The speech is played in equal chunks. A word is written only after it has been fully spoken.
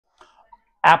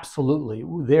Absolutely.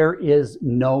 There is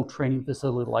no training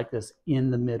facility like this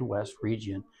in the Midwest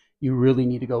region. You really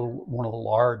need to go to one of the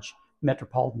large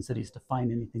metropolitan cities to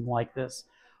find anything like this.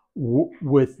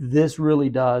 What this really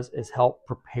does is help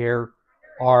prepare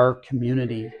our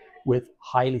community with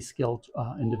highly skilled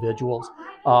individuals.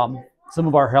 Some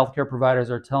of our healthcare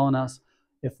providers are telling us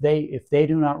if they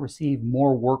do not receive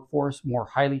more workforce, more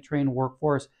highly trained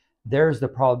workforce, there's the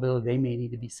probability they may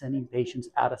need to be sending patients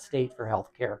out of state for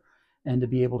healthcare and to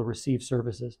be able to receive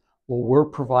services. Well, we're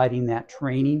providing that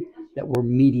training, that we're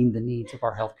meeting the needs of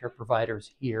our healthcare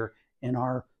providers here in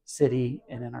our city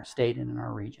and in our state and in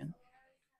our region.